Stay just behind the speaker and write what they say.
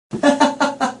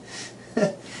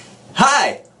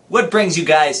what brings you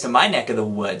guys to my neck of the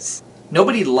woods?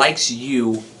 Nobody likes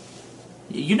you.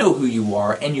 You know who you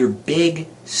are, and your big,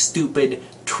 stupid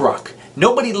truck.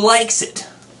 Nobody likes it.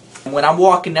 When I'm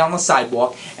walking down the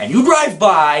sidewalk, and you drive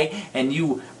by, and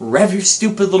you rev your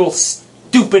stupid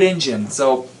engine.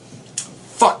 So,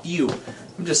 fuck you.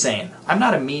 I'm just saying. I'm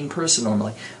not a mean person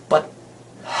normally, but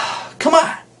come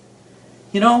on.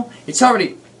 You know, it's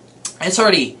already,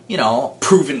 you know,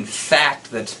 proven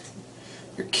fact that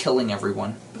you're killing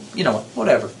everyone. But, you know what?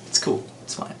 Whatever. It's cool.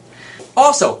 It's fine.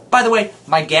 Also, by the way,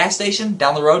 my gas station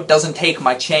down the road doesn't take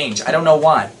my change. I don't know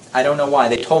why. I don't know why.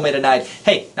 They told me tonight,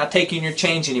 hey, not taking your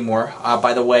change anymore,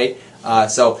 by the way.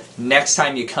 So next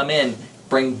time you come in,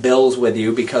 bring bills with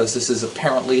you because this is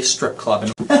apparently a strip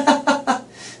club. Let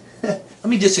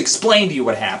me just explain to you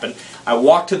what happened. I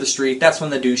walked to the street. That's when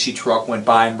the douchey truck went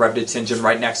by and revved its engine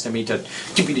right next to me to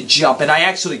get me to jump. And I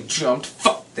actually jumped.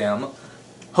 Fuck them.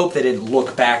 Hope they didn't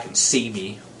look back and see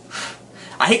me.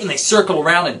 I hate when they circle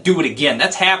around and do it again.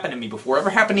 That's happened to me before. Ever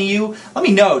happened to you? Let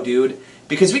me know, dude.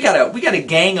 Because we gotta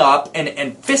gang up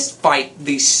and fist fight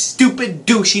these stupid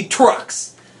douchey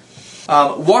trucks.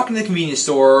 Walking to the convenience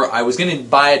store, I was gonna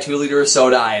buy a 2-liter of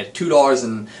soda. I had $2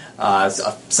 and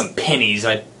some pennies.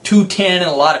 I had $2.10 and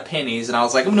a lot of pennies, and I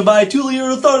was like, I'm gonna buy a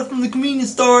 2-liter of soda from the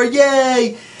convenience store.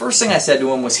 Yay! First thing I said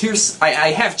to him was,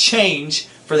 I have change.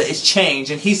 It's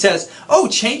change, and he says, oh,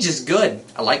 change is good.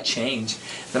 I like change.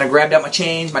 Then I grabbed out my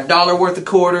change, my $1 worth of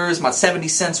quarters, my 70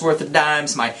 cents worth of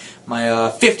dimes, my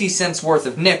 50 cents worth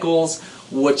of nickels,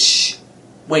 which,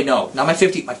 wait, no, not my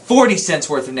 40 cents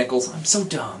worth of nickels. I'm so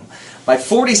dumb. My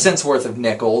 40 cents worth of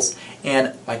nickels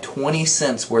and my 20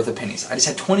 cents worth of pennies. I just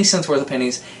had 20 cents worth of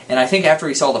pennies, and I think after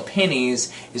he saw the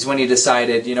pennies is when he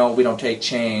decided, you know, we don't take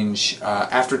change.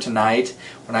 After tonight,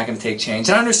 we're not going to take change.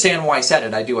 And I understand why he said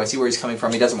it. I do. I see where he's coming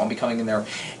from. He doesn't want me coming in there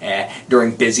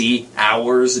during busy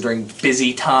hours, during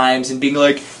busy times, and being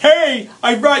like, hey,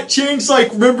 I brought change,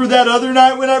 like, remember that other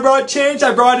night when I brought change?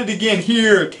 I brought it again.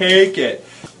 Here, take it.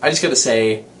 I just got to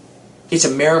say, it's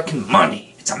American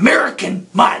money. It's American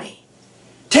money.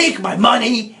 Take my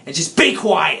money and just be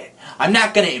quiet. I'm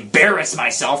not going to embarrass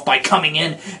myself by coming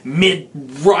in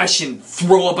mid-rush and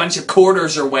throw a bunch of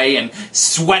quarters away and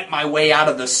sweat my way out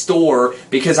of the store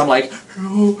because I'm like,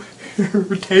 oh,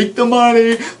 take the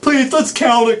money. Please, let's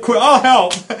count it quick. I'll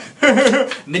help.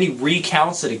 And then he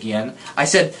recounts it again. I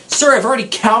said, sir, I've already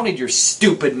counted your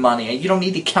stupid money. You don't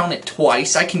need to count it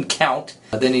twice. I can count.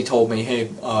 Then he told me, hey,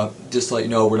 just to let you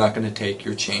know, we're not going to take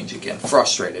your change again.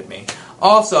 Frustrated me.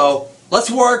 Also, let's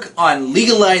work on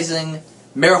legalizing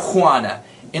marijuana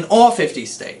in all 50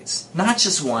 states. Not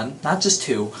just one, not just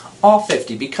two, all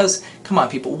 50. Because, come on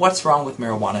people, what's wrong with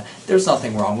marijuana? There's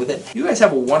nothing wrong with it. You guys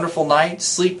have a wonderful night,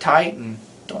 sleep tight, and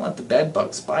don't let the bed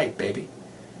bugs bite, baby.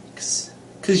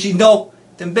 Because you know,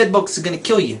 them bed bugs are going to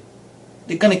kill you.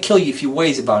 They're going to kill you if you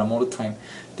worry about them all the time.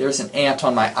 There's an ant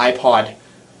on my iPod.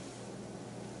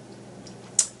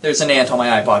 There's an ant on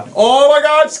my iPod. Oh my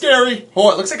god, scary!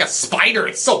 Oh, it looks like a spider.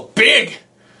 It's so big!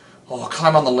 Oh,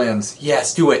 climb on the lens.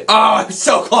 Yes, do it. Oh, I'm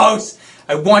so close!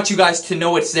 I want you guys to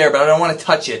know it's there, but I don't want to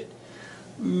touch it.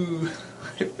 Ooh,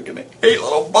 I fucking hate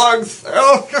little bugs.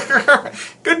 Oh,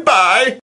 goodbye!